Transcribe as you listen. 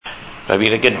We're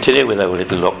going to continue with our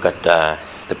little look at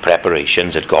the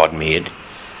preparations that God made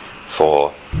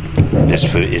for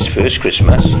his first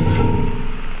Christmas.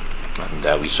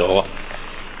 And we saw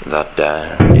that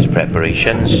his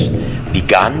preparations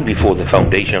began before the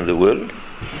foundation of the world,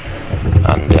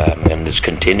 and it's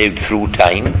continued through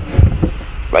time,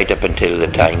 right up until the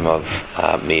time of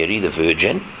Mary, the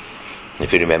Virgin. And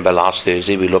if you remember, last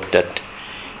Thursday we looked at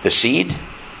the seed.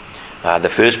 The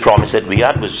first promise that we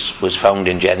had was found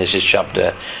in Genesis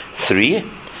chapter 3,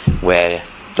 where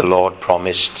the Lord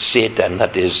promised Satan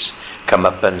that his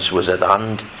comeuppance was at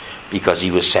hand because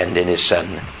he was sending his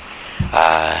son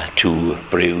to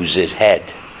bruise his head.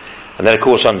 And then, of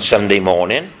course, on Sunday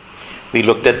morning we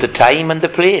looked at the time and the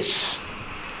place.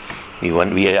 We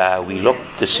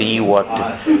looked to see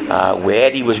where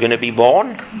he was going to be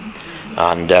born,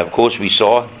 and of course we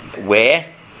saw where.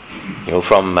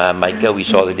 From Micah we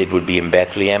saw that it would be in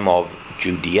Bethlehem of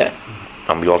Judea,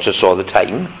 and we also saw the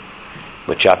time,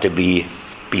 which had to be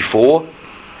before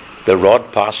the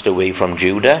rod passed away from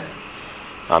Judah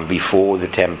and before the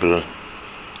temple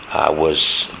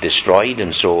was destroyed,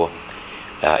 and so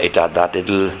it had that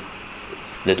little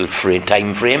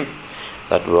time frame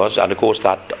that was, and of course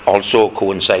that also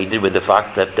coincided with the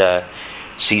fact that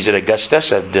Caesar Augustus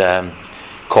had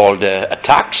called a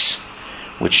tax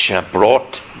which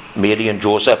brought Mary and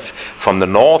Joseph from the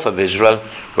north of Israel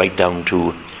right down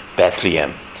to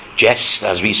Bethlehem, just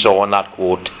as we saw in that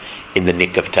quote, in the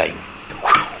nick of time.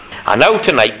 And now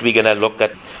tonight we're going to look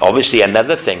at, obviously,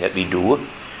 another thing that we do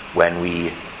when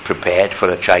we prepared for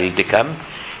a child to come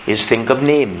is think of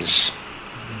names.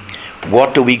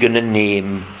 What are we going to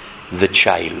name the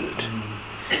child?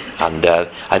 And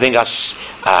I think that's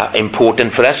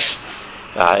important for us,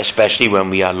 especially when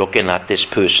we are looking at this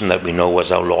person that we know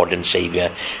as our Lord and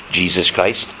Saviour, Jesus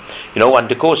Christ.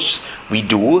 And of course we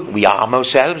arm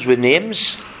ourselves with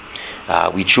names.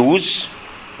 We choose.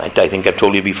 Right? I think I've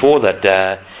told you before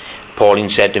that Pauline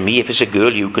said to me, if it's a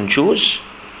girl you can choose,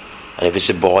 and if it's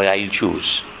a boy I'll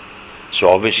choose. So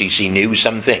obviously she knew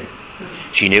something.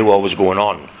 She knew what was going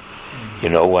on.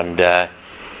 And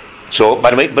so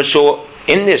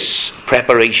in this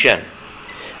preparation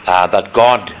that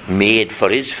God made for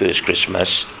his first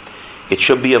Christmas, it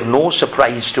should be of no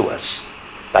surprise to us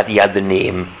that he had the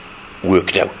name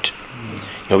worked out.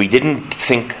 He didn't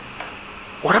think,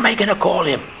 what am I going to call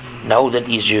him now that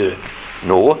he's here?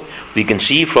 No, we can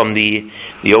see from the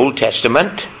Old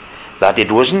Testament that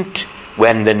it wasn't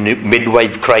when the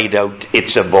midwife cried out,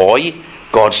 it's a boy,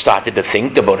 God started to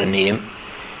think about a name.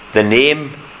 The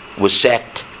name was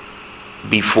set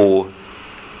before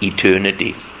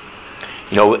eternity.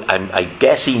 I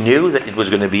guess he knew that it was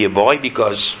going to be a boy,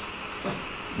 because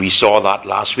we saw that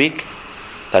last week,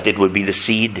 that it would be the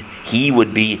seed. He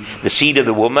would be the seed of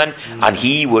the woman, and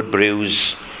he would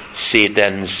bruise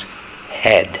Satan's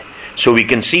head. So we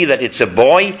can see that it's a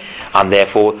boy, and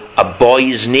therefore a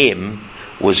boy's name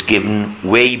was given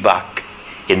way back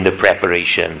in the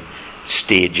preparation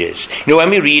stages. When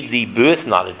we read the birth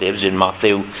narratives in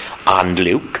Matthew and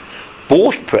Luke,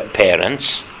 both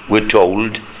parents were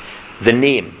told the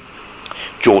name.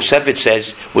 Joseph, it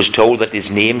says, was told that his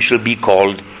name shall be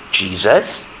called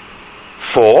Jesus,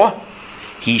 for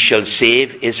he shall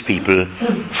save his people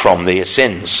from their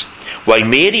sins. While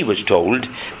Mary was told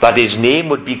that his name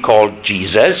would be called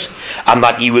Jesus, and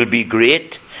that he will be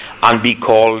great and be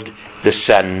called the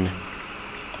Son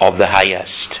of the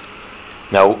Highest.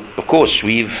 Now, of course,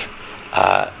 we've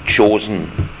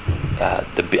chosen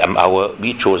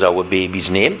we chose our baby's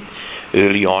name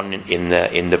early on in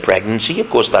the pregnancy. Of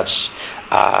course, that's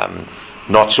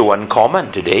not so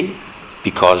uncommon today,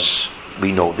 because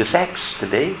we know the sex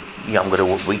today. I'm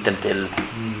going to wait until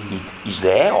he's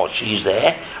there or she's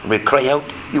there, and we'll cry out,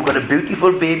 "You've got a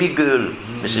beautiful baby girl,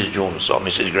 Mrs. Jones or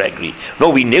Mrs. Gregory." No,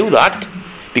 we knew that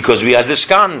because we had the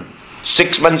scan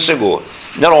 6 months ago.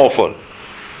 Not awful.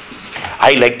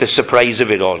 I like the surprise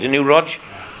of it all. Didn't you, Rog?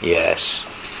 Yes.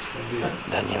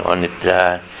 Then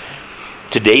and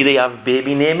today they have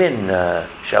baby naming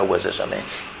showers or something.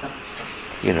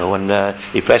 And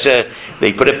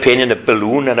they put a pin in a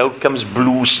balloon, and out comes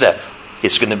blue stuff.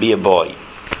 It's going to be a boy.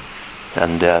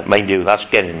 And mind you, that's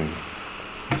getting.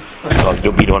 We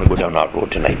don't want to go down that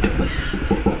road tonight.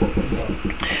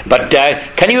 But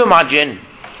can you imagine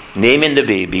naming the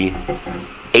baby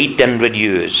 800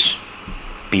 years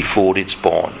before it's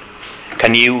born?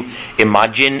 Can you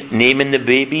imagine naming the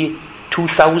baby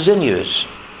 2,000 years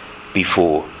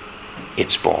before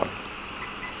it's born?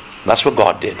 That's what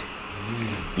God did.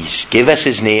 He gave us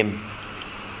his name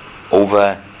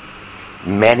over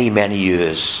many, many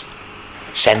years,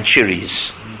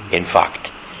 centuries, in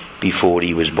fact, before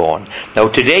he was born. Now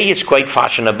today it's quite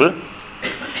fashionable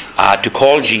to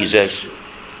call Jesus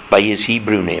by his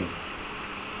Hebrew name,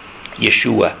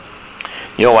 Yeshua.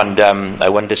 And I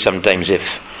wonder sometimes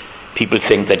if people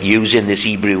think that using this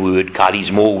Hebrew word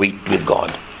carries more weight with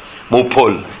God, more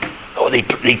pull. Oh,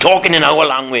 they're talking in our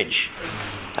language.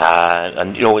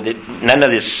 None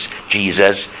of this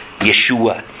Jesus,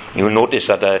 Yeshua. You'll notice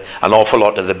that an awful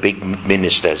lot of the big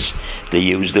ministers, they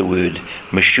use the word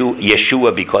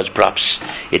Yeshua because perhaps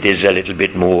it is a little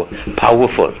bit more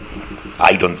powerful.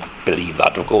 I don't believe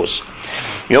that, of course.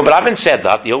 But having said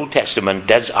that, the Old Testament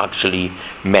does actually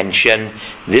mention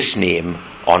this name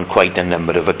on quite a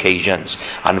number of occasions.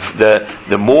 And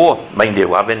the more, mind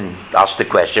you, having asked the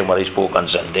question when I spoke on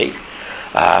Sunday,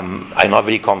 I'm not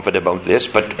very confident about this,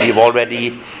 but we've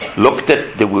already looked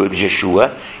at the word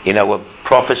Yeshua in our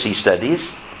prophecy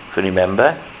studies. If you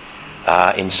remember,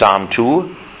 in Psalm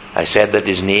 2, I said that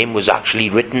his name was actually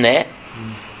written there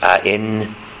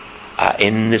in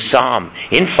the Psalm.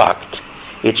 In fact,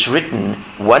 it's written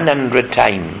 100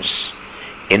 times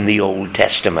in the Old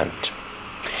Testament.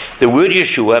 The word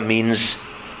Yeshua means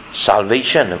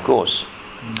salvation, of course.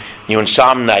 In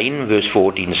Psalm 9, verse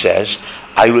 14 says,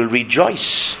 I will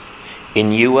rejoice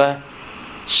in your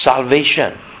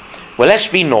salvation. Well, let's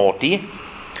be naughty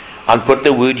and put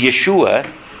the word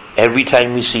Yeshua every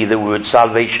time we see the word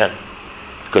salvation.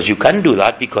 Because you can do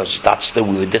that because that's the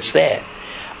word that's there.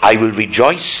 I will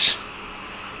rejoice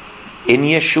in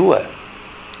Yeshua.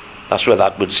 That's what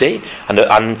that would say. And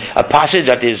a passage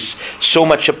that is so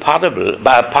much a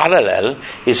parallel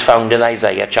is found in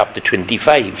Isaiah chapter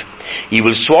 25. He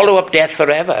will swallow up death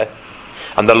forever,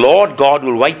 and the Lord God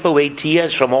will wipe away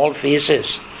tears from all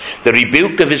faces. The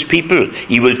rebuke of his people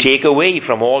he will take away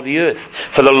from all the earth.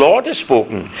 For the Lord has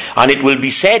spoken, and it will be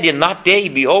said in that day,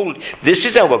 behold, this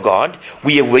is our God,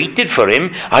 we have waited for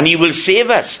him, and he will save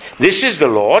us. This is the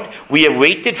Lord, we have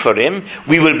waited for him,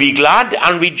 we will be glad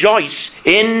and rejoice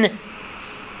in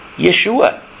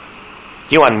Yeshua.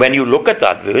 And when you look at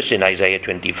that verse in Isaiah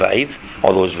 25,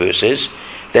 or those verses,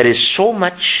 there is so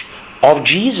much of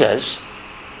Jesus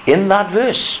in that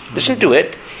verse. Listen to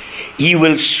it. He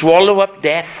will swallow up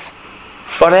death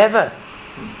forever.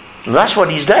 And that's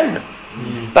what he's done.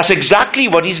 That's exactly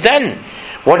what he's done.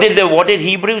 What did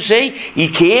Hebrews say? He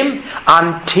came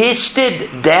and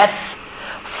tasted death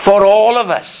for all of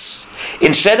us.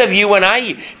 Instead of you and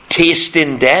I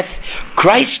tasting death,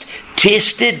 Christ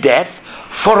tasted death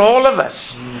for all of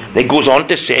us. It goes on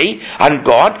to say, and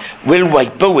God will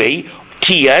wipe away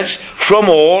tears from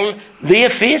all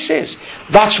their faces.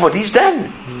 That's what he's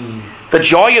done. The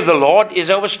joy of the Lord is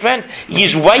our strength.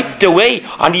 He's wiped away,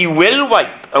 and he will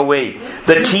wipe away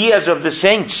the tears of the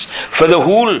saints for the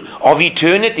whole of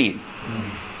eternity.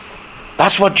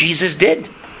 That's what Jesus did.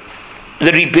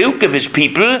 The rebuke of his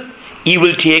people he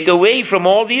will take away from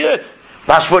all the earth.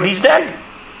 That's what he's done.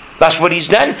 That's what he's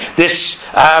done. This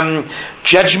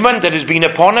judgment that has been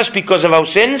upon us because of our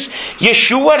sins,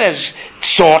 Yeshua has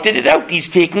sorted it out. He's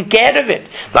taken care of it.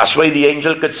 That's why the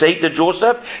angel could say to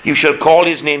Joseph, you shall call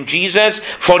his name Jesus,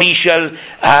 for he shall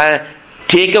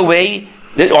take away,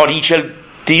 or he shall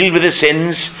deal with the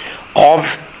sins of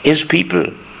his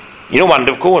people. And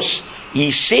of course,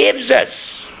 he saves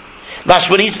us.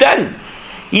 That's what he's done.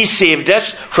 He saved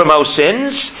us from our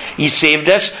sins. He saved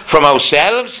us from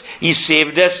ourselves. He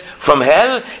saved us from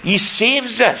hell. He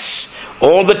saves us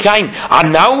all the time.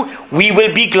 And now we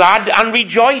will be glad and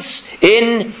rejoice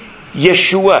in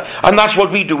Yeshua. And that's what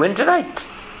we're doing tonight.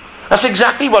 That's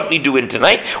exactly what we're doing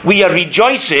tonight. We are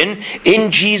rejoicing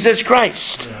in Jesus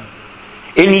Christ.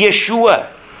 In Yeshua.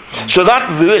 So that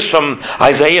verse from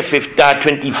Isaiah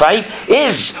 25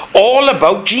 is all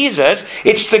about Jesus.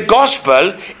 It's the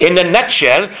gospel in a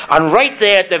nutshell. And right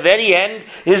there at the very end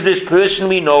is this person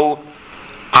we know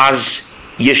as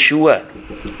Yeshua.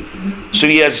 So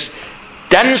he has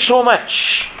done so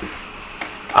much.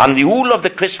 And the whole of the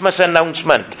Christmas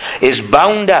announcement is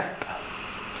bound up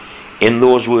in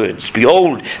those words.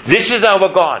 Behold, this is our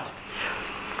God.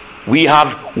 We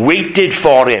have waited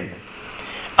for him.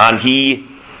 And he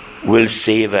will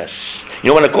save us.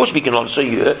 And of course we can also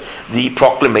hear the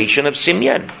proclamation of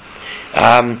Simeon.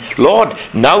 Lord,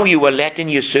 now you are letting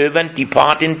your servant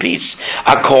depart in peace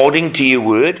according to your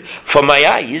word, for my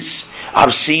eyes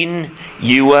have seen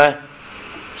your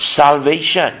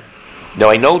salvation. Now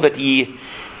I know that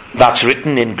that's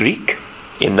written in Greek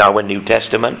in our New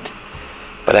Testament,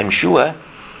 but I'm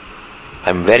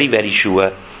very, very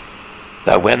sure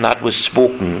that when that was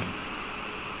spoken,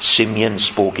 Simeon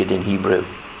spoke it in Hebrew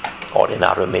or in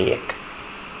Aramaic,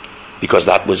 because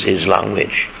that was his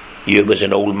language. He was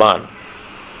an old man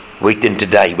waiting to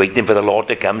die, waiting for the Lord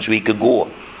to come so he could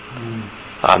go.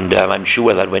 And I'm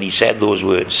sure that when he said those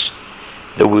words,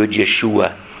 the word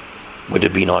Yeshua would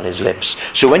have been on his lips.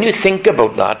 So when you think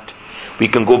about that, we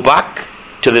can go back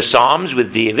to the Psalms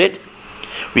with David.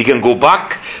 We can go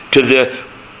back to the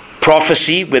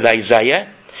prophecy with Isaiah.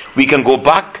 We can go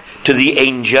back to the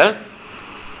angel,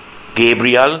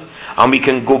 Gabriel. And we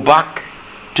can go back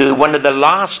to one of the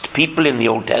last people in the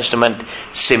Old Testament,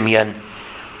 Simeon,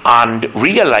 and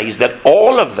realize that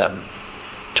all of them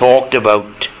talked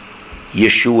about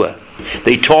Yeshua.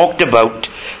 They talked about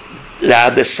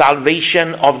the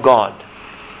salvation of God.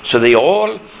 So they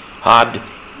all had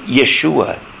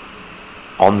Yeshua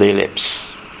on their lips.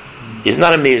 Isn't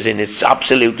that amazing? It's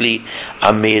absolutely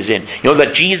amazing. You know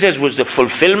that Jesus was the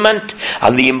fulfillment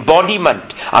and the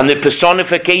embodiment and the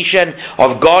personification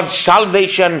of God's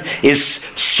salvation is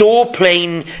so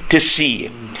plain to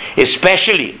see.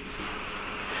 Especially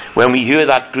when we hear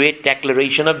that great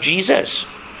declaration of Jesus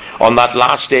on that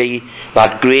last day,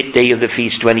 that great day of the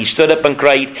feast, when he stood up and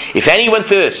cried, "If anyone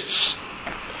thirsts,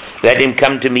 let him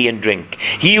come to me and drink.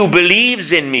 He who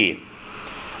believes in me,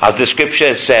 as the scripture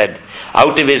has said,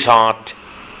 out of his heart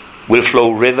will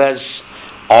flow rivers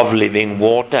of living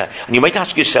water." And you might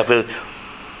ask yourself, well,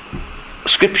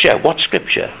 scripture, what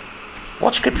scripture?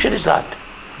 What scripture is that?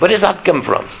 Where does that come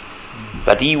from?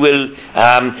 That he will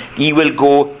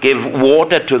go give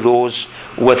water to those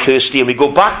who are thirsty. And we go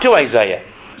back to Isaiah.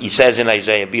 He says in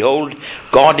Isaiah, "Behold,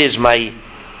 God is my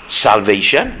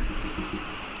salvation,"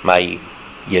 my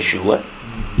Yeshua.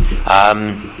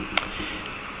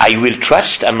 "I will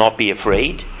trust and not be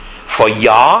afraid. For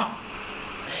Yah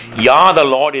the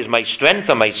Lord is my strength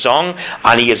and my song,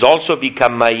 and he has also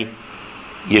become my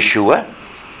Yeshua.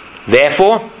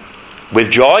 Therefore,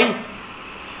 with joy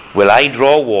will I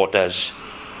draw waters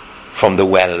from the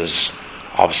wells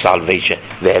of salvation."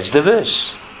 There's the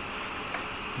verse.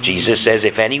 Jesus says,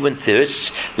 "If anyone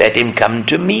thirsts, let him come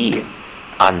to me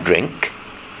and drink.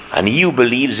 And he who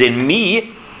believes in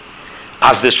me,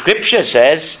 as the scripture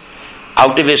says,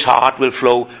 out of his heart will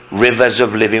flow rivers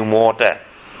of living water."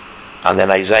 And then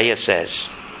Isaiah says,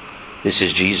 this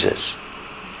is Jesus,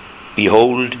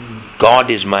 "Behold,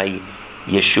 God is my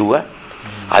Yeshua.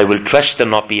 I will trust and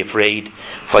not be afraid.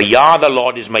 For Yah the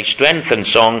Lord is my strength and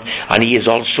song, and he is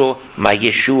also my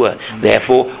Yeshua.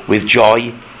 Therefore, with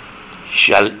joy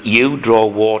shall you draw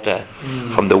water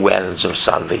from the wells of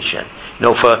salvation."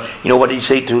 You know what did he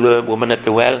say to the woman at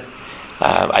the well?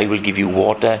 "I will give you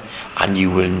water and you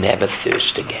will never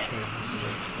thirst again."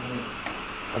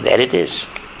 And there it is,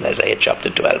 Isaiah chapter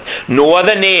 12. No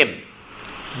other name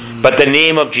but the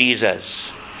name of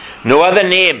Jesus. No other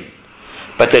name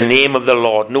but the name of the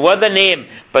Lord. No other name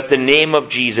but the name of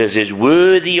Jesus is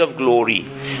worthy of glory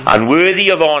and worthy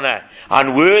of honor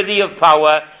and worthy of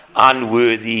power and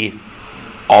worthy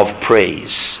of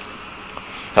praise.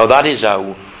 Now that is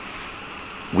how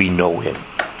we know him.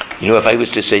 You know, if I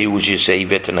was to say, "Who's your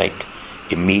Savior tonight?"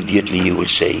 immediately you will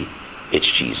say, it's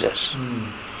Jesus.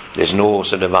 There's no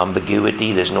sort of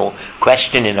ambiguity, there's no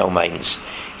question in our minds.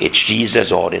 It's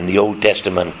Jesus, or in the Old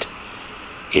Testament,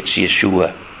 it's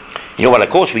Yeshua. You know, well, of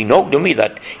course we know, don't we,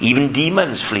 that even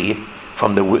demons flee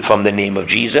from the name of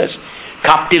Jesus.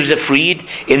 Captives are freed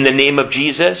in the name of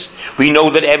Jesus. We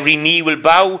know that every knee will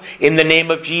bow in the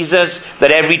name of Jesus,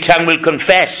 that every tongue will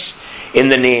confess in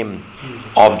the name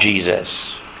of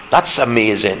Jesus. That's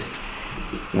amazing.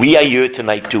 We are here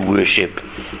tonight to worship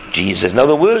Jesus. Now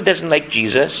the world doesn't like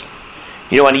Jesus.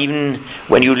 You know, and even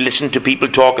when you listen to people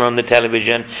talking on the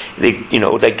television,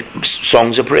 like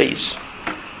Songs of Praise.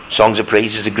 Songs of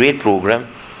Praise is a great program.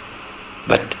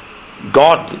 But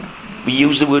God, we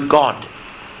use the word God.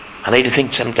 And I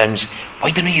think sometimes,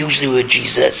 why don't you use the word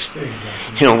Jesus?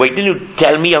 You know, why don't you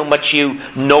tell me how much you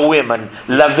know him and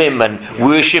love him and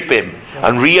worship him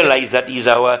and realize that he's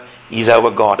our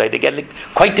God? I get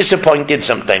quite disappointed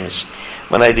sometimes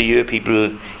when I hear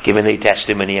people giving their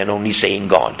testimony and only saying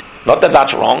God. Not that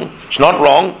that's wrong. It's not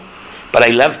wrong. But I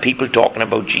love people talking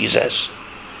about Jesus.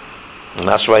 And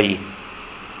that's why,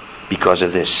 because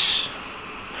of this.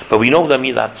 But we know that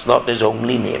that's not his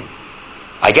only name.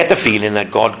 I get the feeling that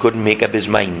God couldn't make up his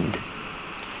mind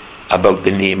about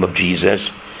the name of Jesus,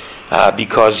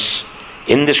 because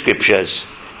in the scriptures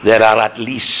there are at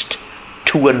least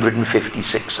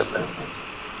 256 of them.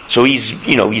 So he's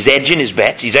edging his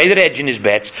bets. He's either edging his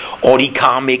bets or he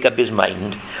can't make up his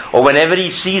mind, or whenever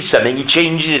he sees something he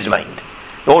changes his mind.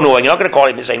 No, I'm not going to call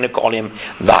him this, I'm going to call him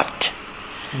that.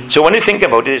 So when you think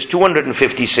about it, there's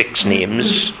 256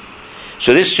 names.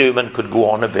 So this sermon could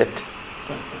go on a bit,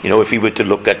 if we were to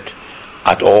look at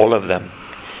all of them.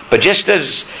 But just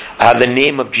as the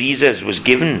name of Jesus was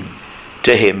given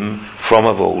to him from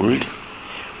of old,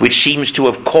 which seems to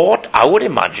have caught our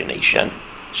imagination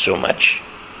so much.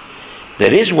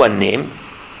 There is one name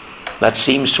that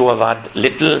seems to have had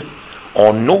little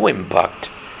or no impact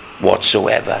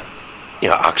whatsoever.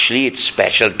 Actually it's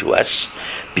special to us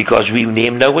because we've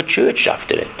named our church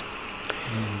after it.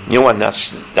 And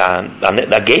that's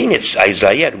and again it's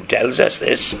Isaiah who tells us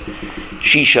this.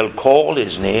 She shall call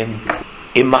his name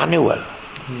Emmanuel.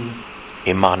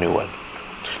 Emmanuel.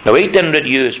 Now 800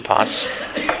 years pass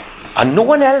and no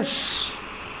one else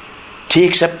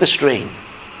takes up the strain.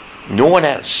 No one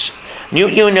else.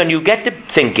 You get to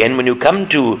thinking when you come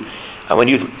to when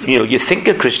you think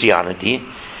of Christianity,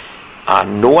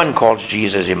 and no one calls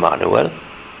Jesus Emmanuel,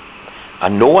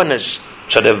 and no one has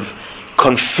sort of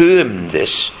confirmed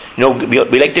this.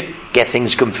 We like to get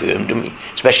things confirmed,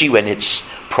 especially when it's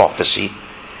prophecy.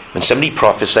 When somebody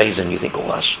prophesies and you think, oh,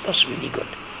 that's really good,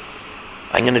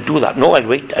 I'm going to do that. No, I'll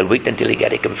wait until I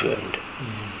get it confirmed.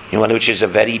 Which is a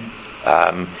very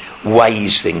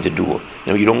wise thing to do.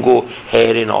 You don't go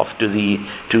herring off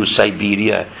to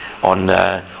Siberia on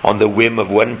the whim of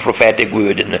one prophetic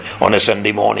word on a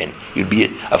Sunday morning. You'd be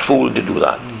a fool to do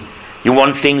that. You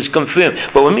want things confirmed.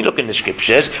 But when we look in the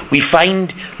scriptures, we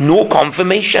find no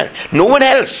confirmation. No one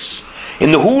else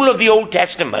in the whole of the Old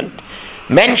Testament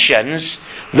mentions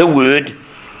the word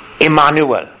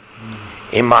Emmanuel.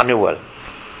 Emmanuel.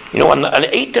 And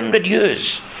 800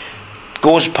 years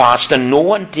goes past and no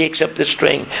one takes up the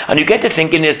string. And you get to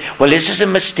thinking, well, this is a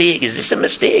mistake. Is this a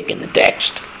mistake in the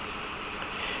text?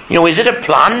 Is it a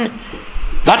plan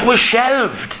that was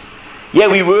shelved? Yeah,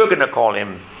 we were going to call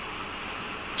him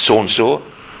so-and-so.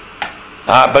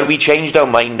 But we changed our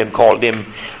mind and called him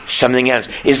something else.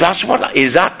 Is that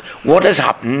what has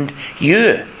happened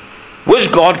here? Was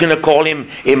God going to call him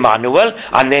Emmanuel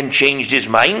and then changed his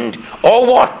mind? Or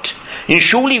what? And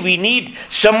surely we need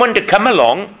someone to come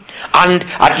along and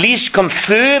at least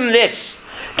confirm this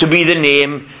to be the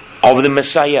name of the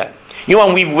Messiah.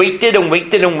 And we've waited and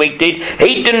waited and waited.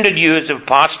 800 years have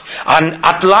passed, and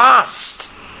at last,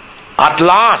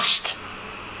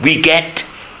 we get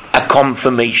a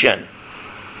confirmation.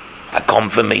 A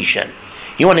confirmation.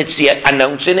 And it's the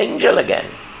announcing angel again.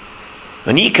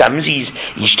 When he comes, he's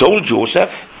told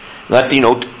Joseph that,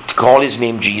 to call his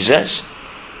name Jesus,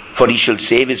 for he shall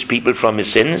save his people from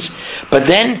his sins. But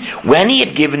then, when he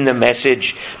had given the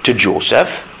message to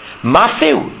Joseph,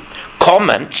 Matthew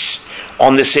comments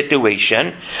on the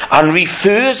situation and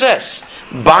refers us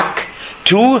back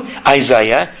to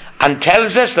Isaiah and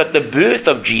tells us that the birth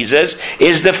of Jesus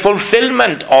is the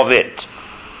fulfillment of it.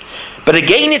 But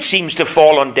again it seems to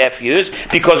fall on deaf ears,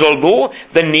 because although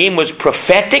the name was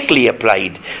prophetically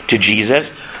applied to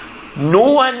Jesus,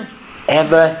 no one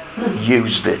ever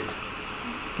used it.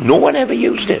 No one ever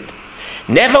used it.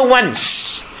 Never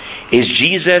once is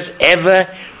Jesus ever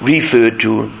referred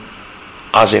to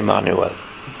as Emmanuel,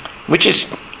 which is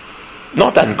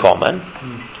not uncommon.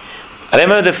 I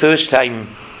remember the first time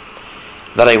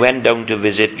that I went down to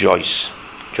visit Joyce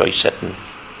Sutton,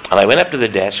 and I went up to the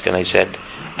desk and I said,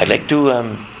 I'd like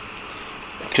to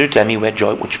could you tell me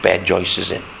which bed Joyce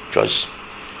is in, Joyce?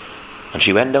 And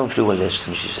she went down through a list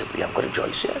and she said, we haven't got a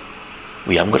Joyce yet.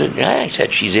 We haven't got a... Yeah, I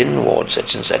said, she's in ward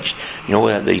such and such.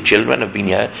 The children have been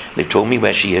here. They've told me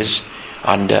where she is.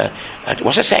 And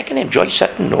what's her second name? Joyce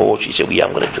Sutton? No, she said, we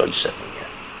haven't got a Joyce Sutton yet.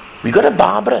 We got a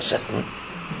Barbara Sutton.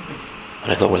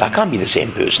 And I thought, well, that can't be the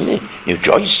same person.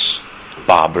 Joyce,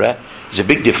 Barbara. There's a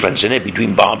big difference in it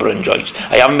between Barbara and Joyce.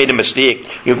 I haven't made a mistake.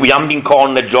 We haven't been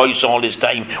calling her Joyce all this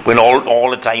time when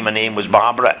all the time her name was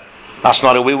Barbara. That's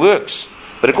not how it works.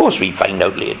 But of course we find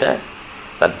out later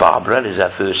that Barbara is her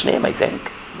first name, I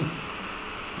think.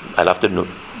 I'll have to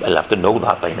know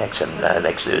that by next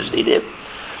Thursday, Dave.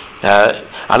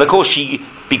 And of course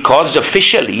because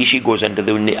officially she goes under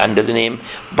the name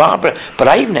Barbara. But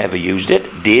I've never used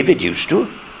it. David used to.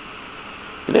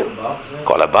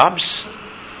 Call her Babs.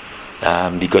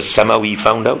 Because somehow he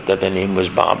found out that her name was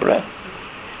Barbara.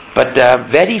 But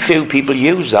very few people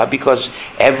use that because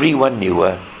everyone knew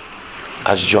her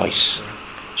as Joyce.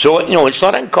 So, it's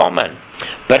not uncommon.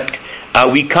 But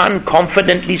we can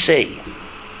confidently say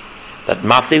that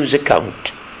Matthew's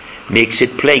account makes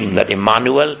it plain that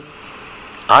Emmanuel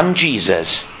and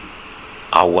Jesus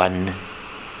are one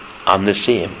and the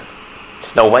same.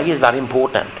 Now, why is that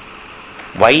important?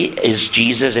 Why is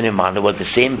Jesus and Emmanuel the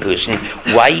same person?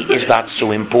 Why is that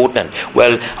so important?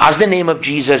 Well, as the name of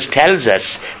Jesus tells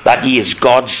us that he is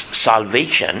God's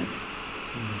salvation,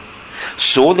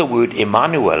 so the word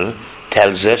Emmanuel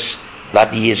tells us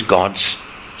that he is God's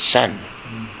son,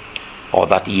 or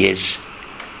that he is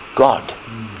God.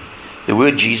 The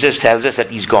word Jesus tells us that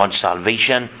he's God's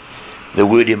salvation. The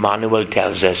word Emmanuel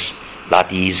tells us that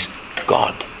He's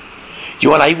God. You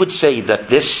know, and I would say that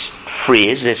this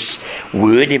phrase, this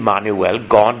word Emmanuel,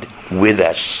 God with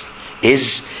us,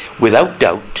 is without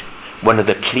doubt one of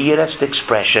the clearest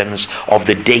expressions of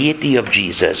the deity of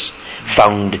Jesus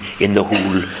found in the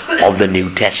whole of the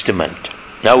New Testament.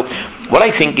 Now, what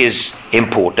I think is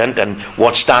important and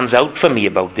what stands out for me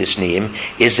about this name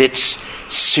is its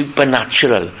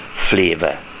supernatural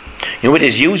flavour. You know, it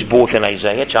is used both in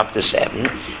Isaiah chapter 7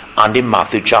 and in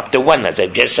Matthew chapter 1, as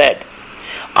I've just said.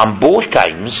 And both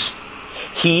times,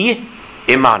 He,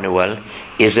 Emmanuel,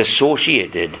 is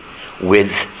associated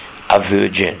with a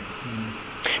virgin.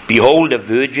 Behold, a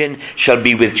virgin shall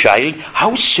be with child.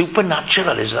 How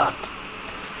supernatural is that?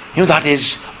 You know, that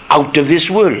is out of this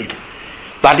world.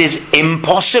 That is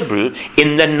impossible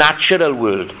in the natural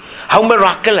world. How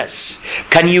miraculous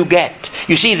can you get?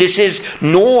 You see, this is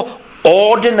no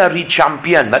ordinary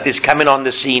champion that is coming on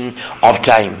the scene of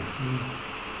time.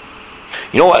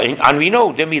 You know, and we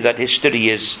know, don't we, that history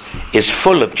is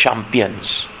full of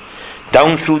champions.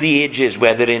 Down through the ages,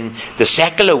 whether in the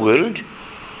secular world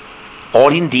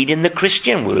or indeed in the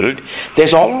Christian world,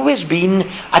 there's always been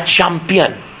a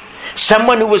champion.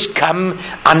 Someone who has come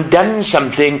and done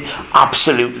something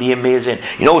absolutely amazing.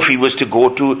 You know, if he was to go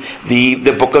to the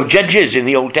book of Judges in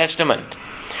the Old Testament,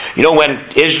 you know, when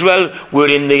Israel were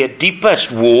in their deepest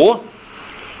war,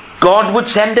 God would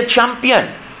send a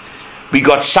champion. We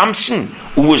got Samson,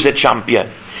 who was a champion.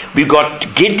 We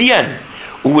got Gideon,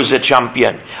 who was a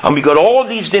champion. And we got all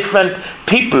these different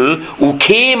people who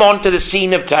came onto the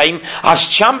scene of time as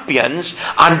champions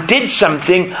and did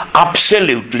something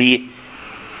absolutely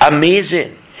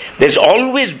amazing. There's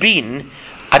always been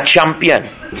a champion.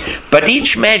 But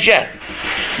each measure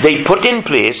they put in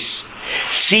place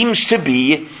seems to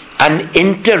be an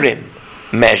interim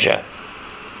measure.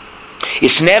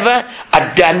 It's never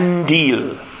a done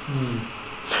deal.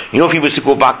 You know, if he was to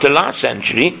go back to last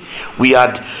century, we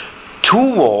had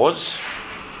 2 wars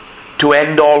to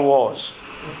end all wars.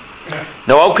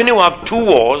 Now, how can you have 2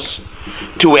 wars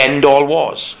to end all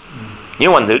wars? You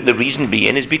know, and the reason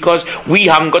being is because we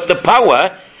haven't got the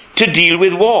power to deal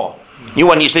with war. You know,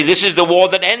 when you say this is the war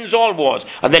that ends all wars,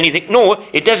 and then you think, no,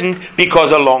 it doesn't,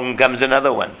 because along comes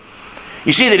another one.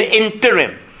 You see that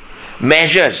interim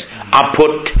measures are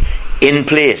put in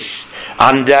place.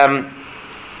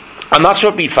 And that's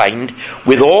what we find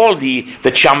with all the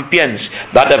champions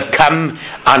that have come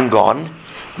and gone.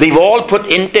 They've all put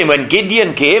interim. When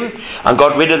Gideon came and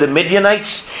got rid of the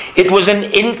Midianites, it was an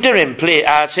interim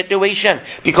situation,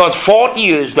 because 40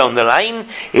 years down the line,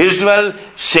 Israel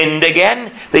sinned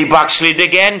again, they backslid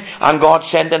again, and God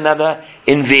sent another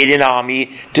invading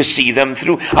army to see them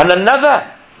through. And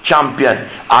another champion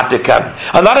had to come.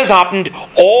 And that has happened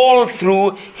all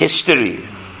through history.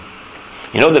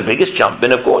 You know, the biggest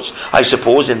champion, of course, I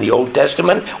suppose in the Old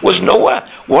Testament, was Noah.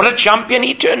 What a champion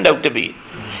he turned out to be.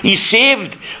 He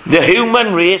saved the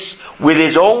human race with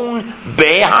his own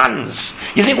bare hands.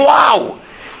 You think, wow,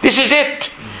 this is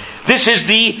it. This is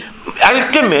the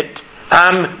ultimate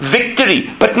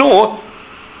victory. But no,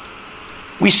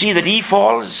 we see that he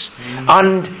falls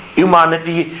and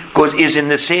humanity is in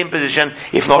the same position,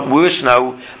 if not worse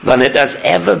now, than it has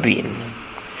ever been.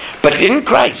 But in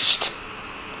Christ,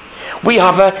 we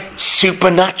have a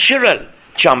supernatural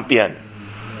champion.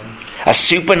 A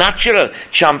supernatural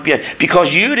champion.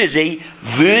 Because here is a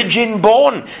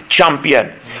virgin-born champion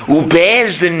who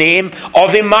bears the name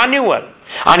of Emmanuel.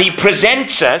 And he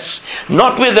presents us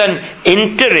not with an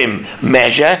interim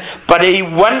measure, but a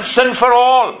once and for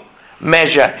all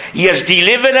measure. He has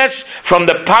delivered us from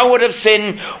the power of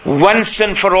sin once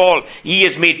and for all. He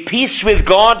has made peace with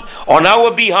God on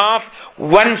our behalf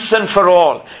once and for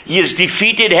all. He has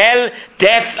defeated hell,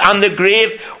 death and the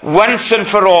grave once and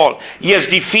for all. He has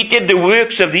defeated the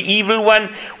works of the evil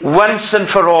one once and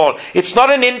for all. It's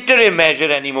not an interim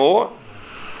measure anymore.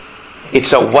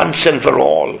 It's a once and for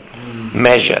all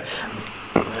measure.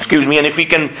 Excuse me, and if we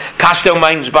can cast our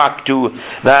minds back to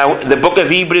the book of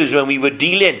Hebrews, when we were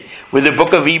dealing with the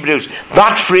book of Hebrews,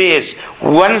 that phrase,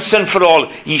 once and for all,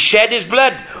 he shed his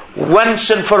blood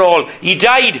once and for all, he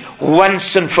died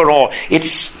once and for all.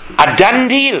 It's a done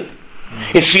deal.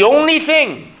 It's the only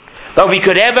thing that we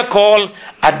could ever call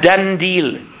a done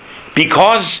deal,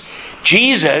 because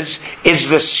Jesus is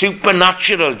the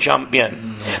supernatural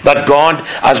champion that God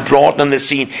has brought on the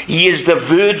scene. He is the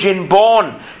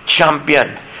virgin-born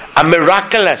champion. A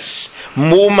miraculous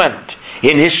moment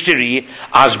in history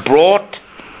has brought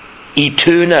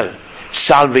eternal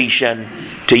salvation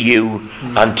to you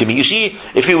and to me. You see,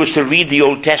 if you was to read the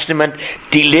Old Testament,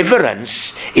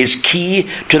 deliverance is key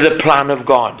to the plan of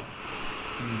God.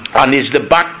 and is the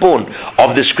backbone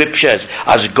of the scriptures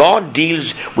as God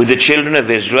deals with the children of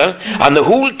Israel. And the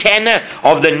whole tenor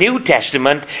of the New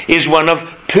Testament is one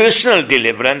of personal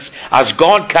deliverance as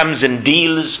God comes and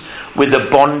deals with the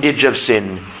bondage of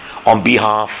sin on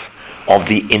behalf of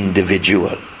the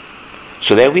individual.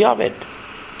 So there we have it.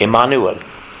 Emmanuel,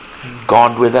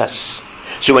 God with us.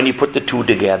 So when you put the two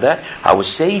together, our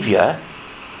Saviour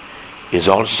is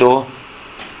also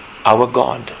our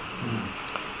God.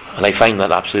 And I find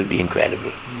that absolutely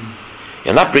incredible.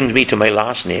 And that brings me to my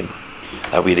last name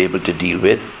that we're able to deal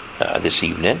with this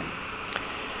evening.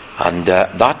 And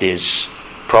that is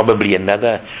probably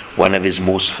another one of his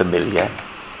most familiar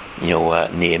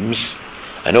names.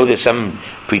 I know there's some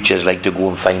preachers like to go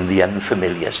and find the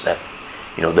unfamiliar stuff.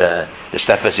 The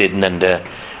stuff that's hidden under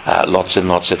lots and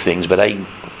lots of things. But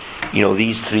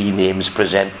these three names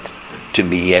present to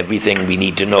me everything we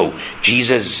need to know.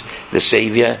 Jesus, the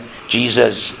Saviour,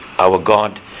 Jesus, our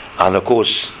God, and of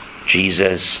course,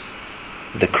 Jesus,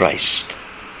 the Christ.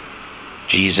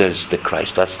 Jesus, the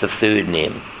Christ. That's the third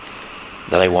name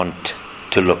that I want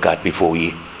to look at before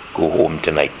we go home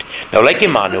tonight. Now, like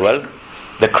Emmanuel,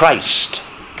 the Christ,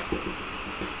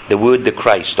 the word the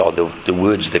Christ, or the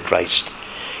words the Christ,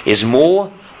 is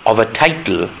more of a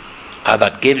title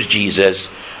that gives Jesus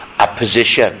a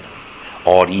position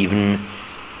or even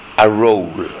a role.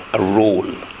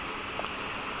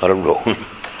 Now,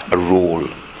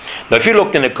 if you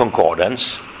looked in the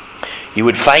concordance, you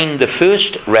would find the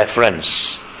first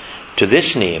reference to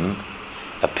this name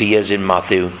appears in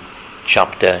Matthew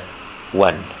chapter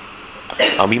 1.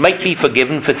 And we might be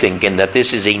forgiven for thinking that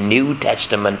this is a New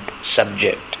Testament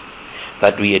subject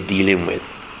that we are dealing with.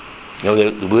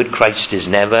 The word Christ is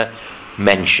never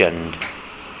mentioned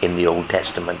in the Old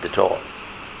Testament at all.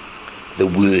 The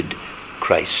word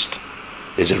Christ.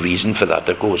 There's a reason for that,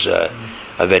 of course, a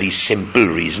very simple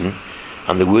reason.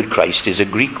 And the word Christ is a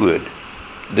Greek word.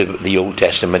 The Old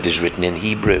Testament is written in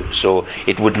Hebrew, so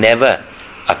it would never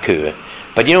occur.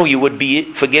 But you would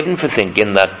be forgiven for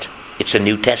thinking that it's a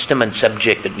New Testament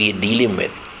subject that we are dealing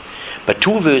with. But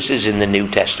two verses in the New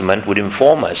Testament would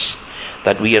inform us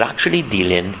that we are actually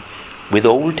dealing with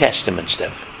Old Testament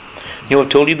stuff. I've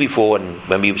told you before,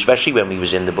 and especially when we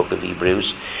was in the book of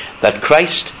Hebrews, that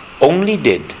Christ only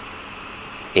did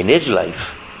in his life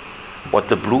what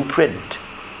the blueprint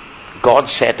God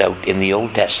set out in the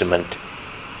Old Testament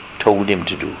told him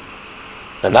to do.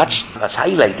 And that's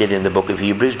highlighted in the book of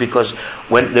Hebrews, because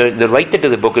when the writer to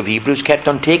the book of Hebrews kept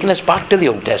on taking us back to the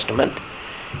Old Testament.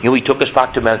 He took us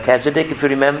back to Melchizedek, if you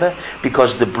remember,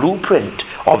 because the blueprint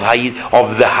of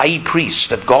the high priest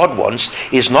that God wants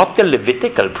is not the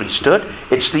Levitical priesthood,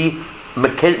 it's the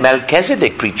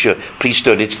Melchizedek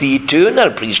priesthood, it's the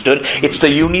eternal priesthood, it's the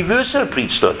universal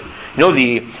priesthood.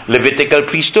 The Levitical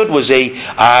priesthood was a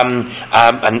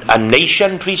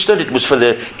nation priesthood. It was for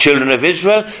the children of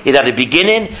Israel. It had a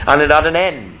beginning and it had an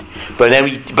end. But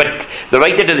the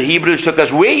writer to the Hebrews took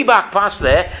us way back past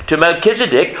there to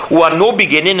Melchizedek, who had no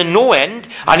beginning and no end,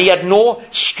 and he had no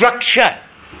structure.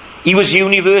 He was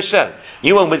universal.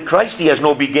 And with Christ, he has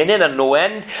no beginning and no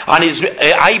end, and his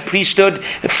high priesthood,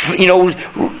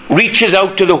 reaches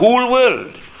out to the whole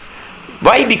world.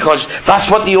 Why? Because that's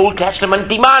what the Old Testament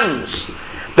demands.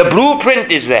 The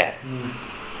blueprint is there.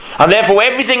 And therefore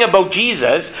everything about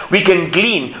Jesus we can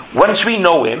glean once we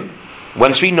know him.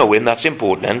 Once we know him, that's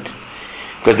important.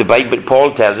 Because the Bible,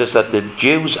 Paul tells us that the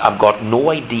Jews have got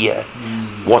no idea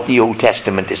what the Old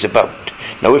Testament is about.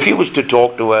 Now, if you was to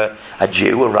talk to a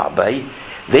Jew, a rabbi,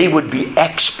 they would be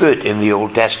expert in the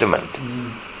Old Testament.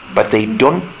 But they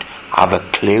don't have a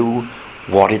clue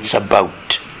what it's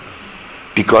about.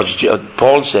 Because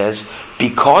Paul says,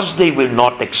 because they will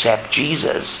not accept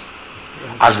Jesus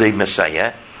as the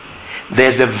Messiah,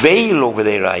 there's a veil over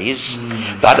their eyes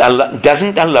that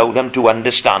doesn't allow them to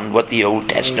understand what the Old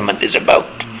Testament is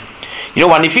about.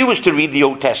 And if you was to read the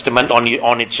Old Testament on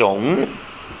its own,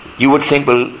 you would think,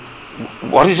 well,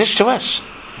 what is this to us?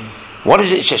 What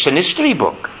is it? It's just an history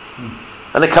book.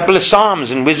 And a couple of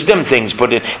psalms and wisdom things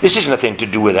put in. This has nothing to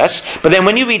do with us. But then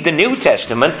when you read the New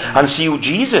Testament and see who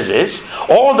Jesus is,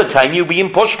 all the time you're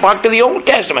being pushed back to the Old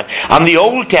Testament. And the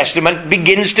Old Testament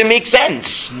begins to make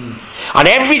sense. And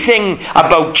everything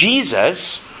about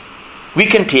Jesus we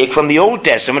can take from the Old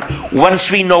Testament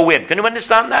once we know him. Can you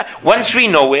understand that? Once we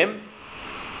know him,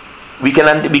 we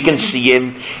can see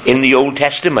him in the Old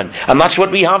Testament. And that's what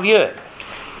we have here.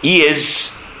 He is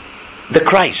the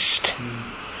Christ.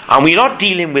 And we're not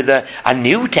dealing with a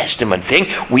New Testament thing,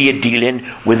 we are dealing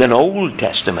with an Old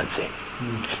Testament thing.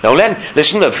 Now then,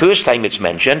 listen, the first time it's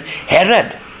mentioned,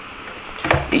 Herod.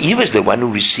 He was the one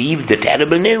who received the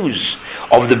terrible news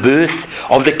of the birth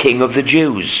of the King of the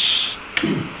Jews.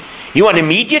 And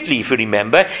immediately, if you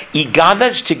remember, he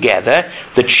gathers together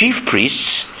the chief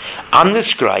priests and the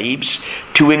scribes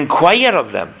to inquire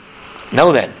of them.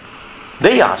 Now then,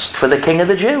 they asked for the King of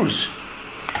the Jews.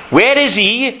 Where is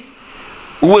he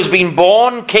who has been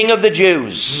born King of the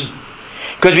Jews?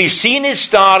 Because we've seen his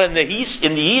star in the east,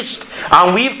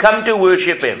 and we've come to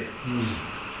worship him.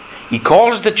 He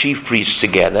calls the chief priests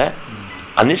together,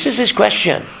 and this is his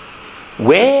question: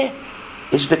 where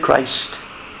is the Christ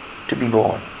to be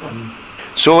born?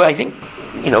 So I think,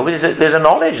 there's a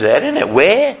knowledge there, isn't it?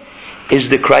 Where is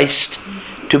the Christ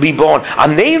to be born?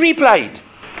 And they replied.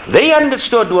 They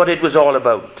understood what it was all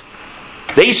about.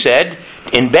 They said,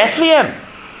 in Bethlehem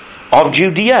of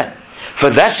Judea. For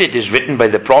thus it is written by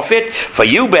the prophet, for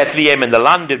you, Bethlehem, in the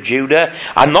land of Judah,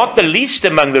 are not the least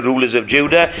among the rulers of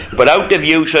Judah, but out of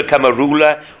you shall come a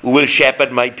ruler who will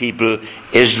shepherd my people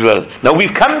Israel. Now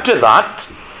we've come to that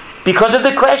because of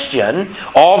the question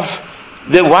of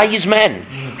the wise men.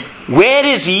 Where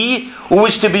is he who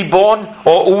is to be born,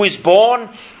 or who is born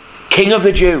King of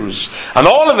the Jews? And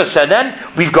all of a sudden,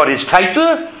 we've got his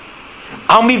title,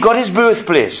 and we've got his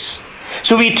birthplace.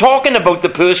 So we're talking about the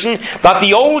person that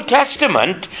the Old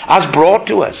Testament has brought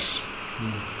to us.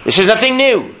 This is nothing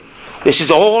new. This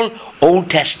is all Old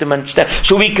Testament stuff.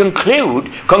 So we can conclude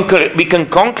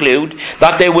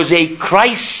that there was a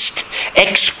Christ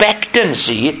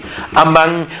expectancy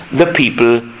among the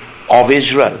people of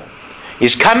Israel.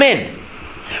 His coming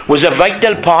was a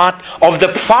vital part of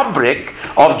the fabric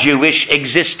of Jewish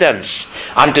existence,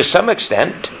 and to some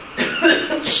extent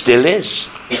still is.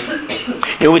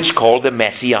 It's called the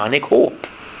Messianic hope,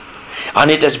 and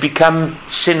it has become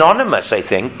synonymous, I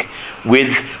think,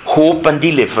 with hope and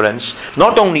deliverance,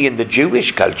 not only in the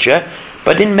Jewish culture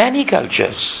but in many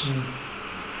cultures.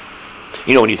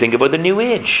 When you think about the New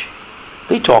Age,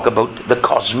 they talk about the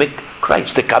cosmic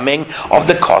Christ, the coming of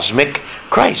the cosmic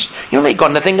Christ. They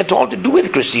got nothing at all to do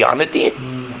with Christianity.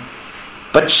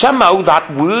 But somehow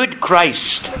that word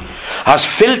Christ has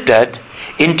filtered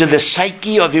into the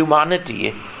psyche of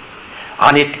humanity,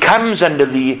 and it comes under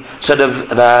the sort of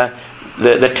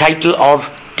the title of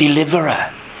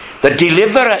deliverer. The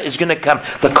deliverer is going to come.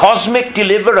 The cosmic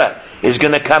deliverer is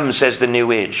going to come, says the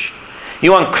New Age.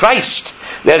 You want Christ?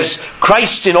 There's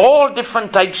Christ in all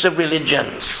different types of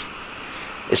religions.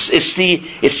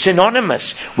 It's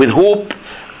synonymous with hope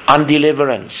and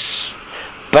deliverance.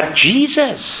 But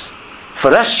Jesus,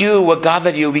 for us you who are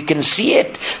gathered here, we can see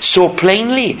it so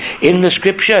plainly in the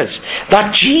scriptures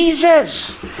that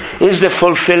Jesus is the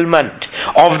fulfillment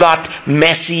of that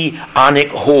messianic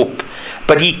hope.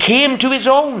 But he came to his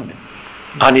own,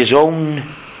 and his own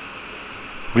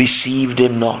received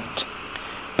him not.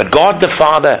 But God the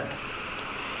Father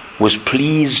was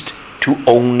pleased to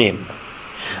own him,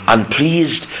 and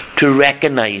pleased to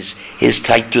recognize his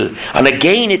title. And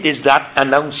again it is that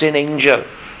announcing angel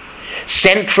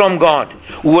sent from God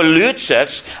who alerts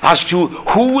us as to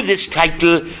who this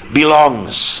title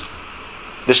belongs.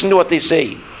 Listen to what they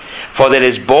say. For there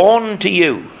is born to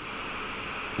you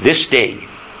this day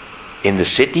in the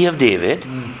city of David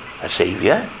a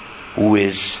Saviour, who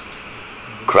is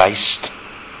Christ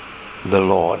the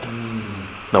Lord.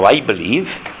 Now I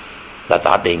believe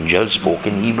that angel spoke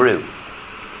in Hebrew,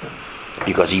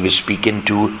 because he was speaking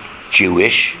to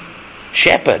Jewish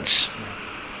shepherds.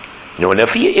 And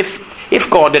if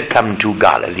God had come to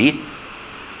Galilee,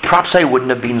 perhaps I wouldn't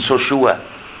have been so sure,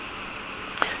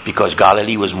 because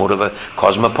Galilee was more of a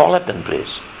cosmopolitan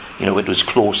place. It was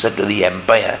closer to the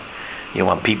empire,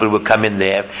 and people were coming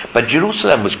there. But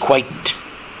Jerusalem was quite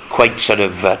sort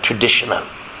of traditional.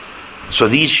 So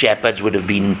these shepherds would have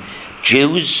been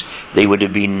Jews, they would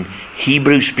have been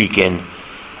Hebrew speaking,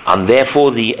 and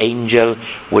therefore the angel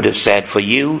would have said, for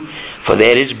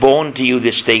there is born to you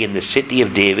this day in the city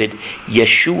of David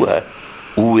Yeshua,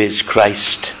 who is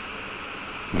Christ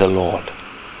the Lord.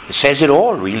 It says it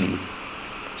all, really.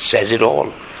 It says it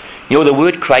all. The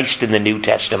word Christ in the New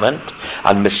Testament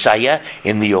and Messiah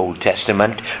in the Old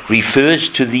Testament refers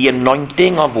to the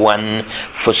anointing of one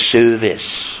for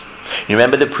service. You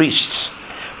remember the priests,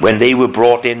 when they were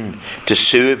brought in to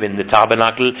serve in the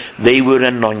tabernacle, they were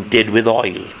anointed with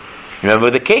oil. Remember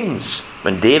the kings,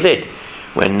 when David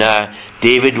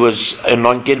was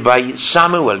anointed by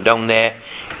Samuel down there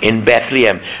in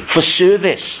Bethlehem. For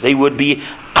service, they would be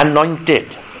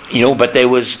anointed. But there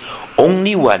was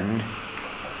only one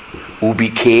who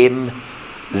became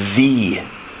the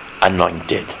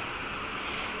anointed.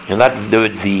 That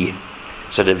word "the"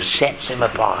 sort of sets him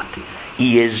apart.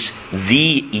 He is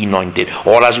the anointed.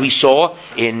 Or as we saw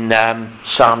in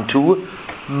Psalm 2,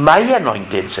 my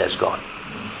anointed, says God.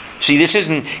 See,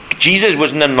 Jesus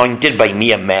wasn't anointed by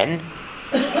mere men,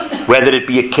 whether it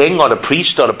be a king or a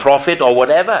priest or a prophet or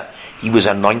whatever. He was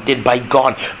anointed by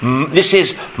God. This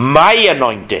is my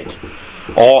anointed.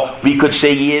 Or we could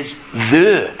say he is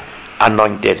the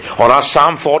anointed. Or as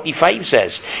Psalm 45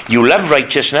 says, you love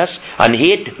righteousness and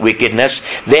hate wickedness.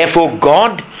 Therefore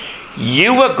God,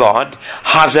 your God,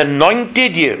 has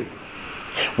anointed you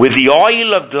with the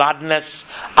oil of gladness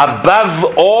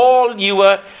above all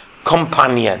your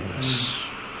companions.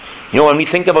 When we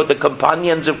think about the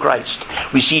companions of Christ,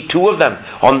 we see two of them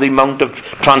on the Mount of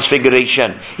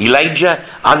Transfiguration, Elijah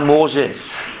and Moses.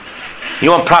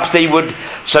 And perhaps they would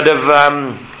sort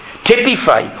of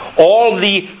typify all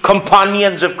the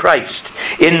companions of Christ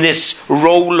in this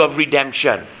role of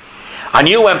redemption. And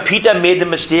when Peter made the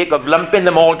mistake of lumping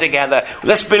them all together,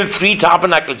 let's build 3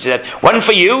 tabernacles, he said, one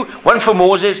for you, one for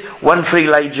Moses, one for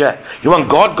Elijah.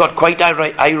 God got quite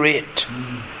irate.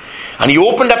 And he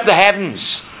opened up the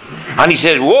heavens. And he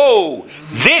said, whoa,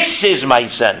 this is my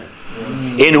son,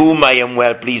 in whom I am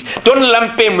well pleased. Don't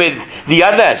lump him with the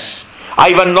others.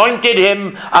 I've anointed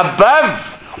him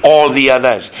above all the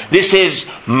others. This is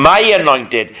my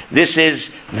anointed. This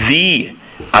is the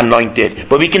anointed.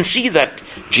 But we can see that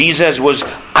Jesus was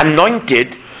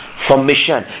anointed for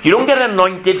mission. You don't get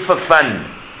anointed for fun.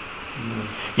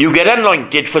 You get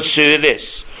anointed for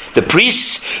service. The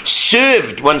priests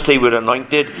served once they were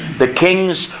anointed. The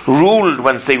kings ruled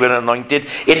once they were anointed.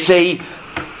 It's a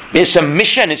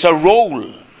mission, it's a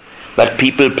role that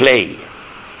people play.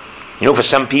 For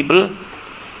some people,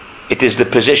 it is the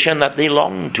position that they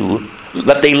long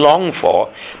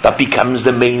for, that becomes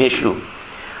the main issue.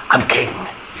 I'm king.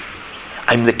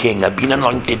 I'm the king. I've been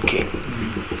anointed king.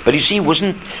 But you see, it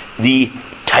wasn't the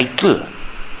title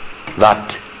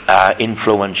that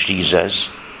influenced Jesus.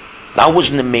 That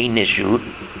wasn't the main issue.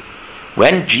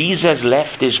 When Jesus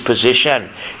left his position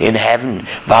in heaven,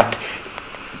 that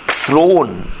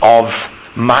throne of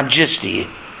majesty,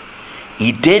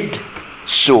 he did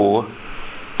so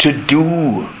to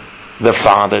do the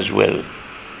Father's will.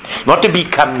 Not to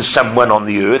become someone on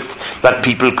the earth that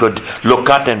people could look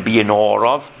at and be in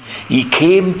awe of. He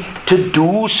came to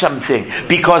do something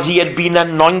because he had been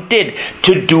anointed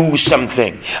to do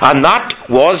something. And that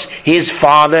was his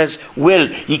Father's will.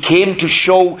 He came to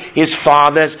show his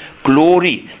Father's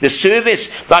glory. The service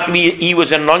that he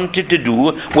was anointed to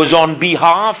do was on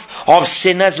behalf of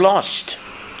sinners lost.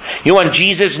 And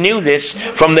Jesus knew this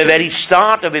from the very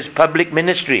start of his public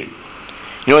ministry.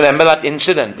 Remember that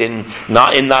incident in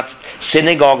that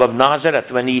synagogue of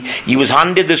Nazareth when he was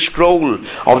handed the scroll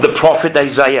of the prophet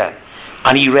Isaiah,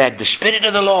 and he read, the Spirit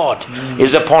of the Lord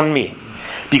is upon me,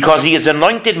 because he has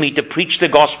anointed me to preach the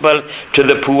gospel to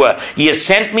the poor. He has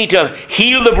sent me to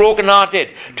heal the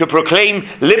brokenhearted, to proclaim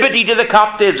liberty to the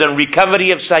captives and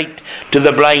recovery of sight to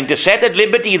the blind, to set at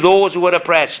liberty those who are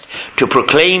oppressed, to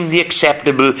proclaim the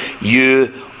acceptable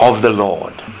year of the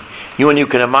Lord. And you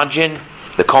can imagine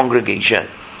the congregation,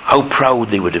 how proud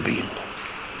they would have been.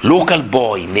 Local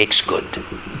boy makes good.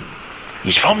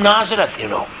 He's from Nazareth,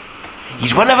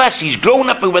 He's one of us. He's grown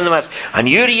up with one of us. And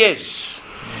here he is,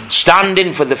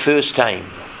 standing for the first time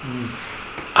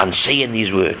and saying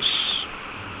these words.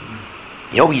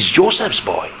 He's Joseph's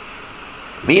boy,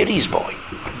 Mary's boy,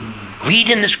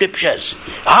 reading the scriptures.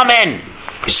 Amen.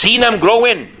 You've seen him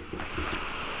growing.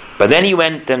 But then he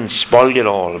went and spoiled it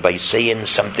all by saying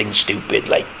something stupid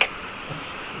like,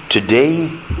 today,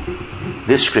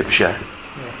 this scripture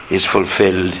is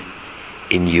fulfilled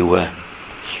in your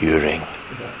hearing.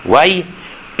 Why?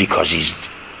 Because he's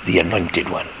the anointed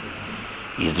one.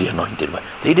 He's the anointed one.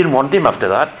 They didn't want him after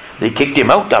that. They kicked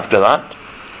him out after that.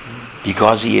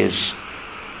 Because he is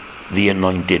the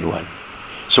anointed one.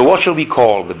 So what shall we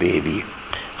call the baby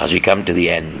as we come to the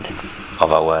end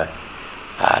of our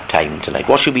time tonight?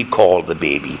 What shall we call the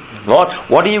baby? Lord,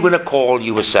 what are you going to call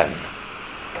your son?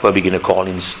 Well, we're going to call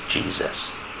him Jesus,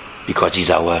 because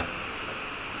he's our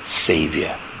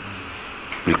Saviour.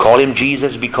 We'll call him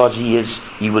Jesus because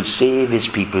he will save his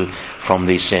people from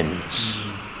their sins.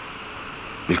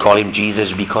 We'll call him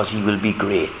Jesus because he will be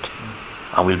great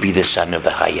and will be the Son of the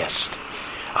Highest.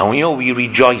 And we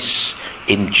rejoice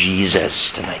in Jesus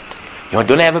tonight.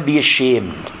 Don't ever be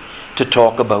ashamed to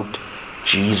talk about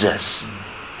Jesus.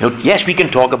 Yes, we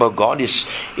can talk about God. It's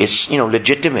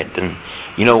legitimate, and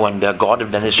God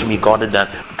have done this for me. God have done.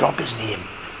 Drop his name.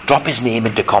 Drop his name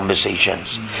into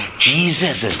conversations.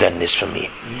 Jesus has done this for me.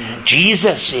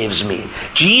 Jesus saves me.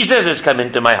 Jesus has come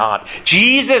into my heart.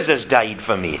 Jesus has died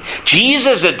for me.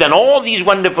 Jesus has done all these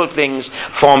wonderful things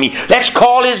for me. Let's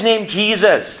call his name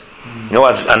Jesus. You know,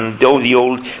 and though the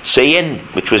old saying,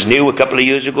 which was new a couple of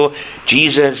years ago,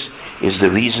 Jesus is the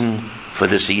reason for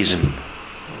the season.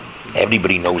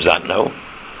 Everybody knows that now.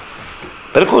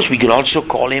 But of course we can also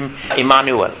call him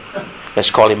Emmanuel.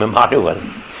 Let's call him Emmanuel.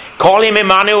 Call him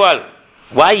Emmanuel.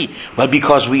 Why? Well,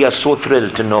 because we are so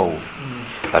thrilled to know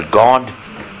that God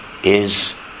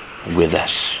is with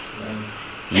us.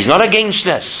 He's not against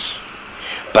us,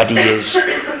 but he is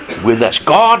with us.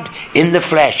 God in the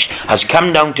flesh has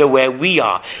come down to where we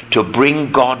are to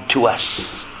bring God to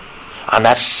us and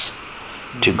us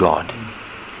to God.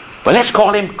 Well, let's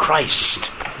call him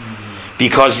Christ,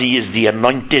 because he is the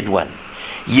anointed one.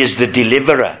 He is the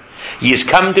deliverer. He has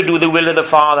come to do the will of the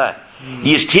Father.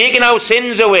 He has taken our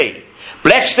sins away,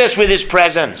 blessed us with his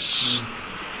presence,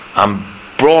 and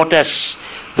brought us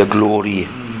the glory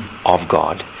of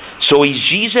God. So he's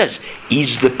Jesus.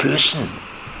 He's the person.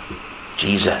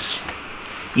 Jesus.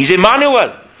 He's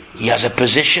Emmanuel. He has a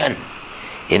position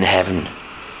in heaven.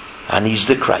 And he's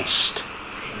the Christ.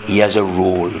 He has a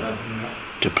role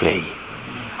to play.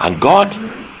 And God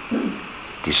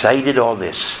decided all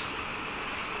this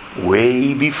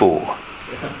way before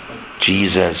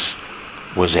Jesus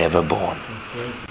was ever born.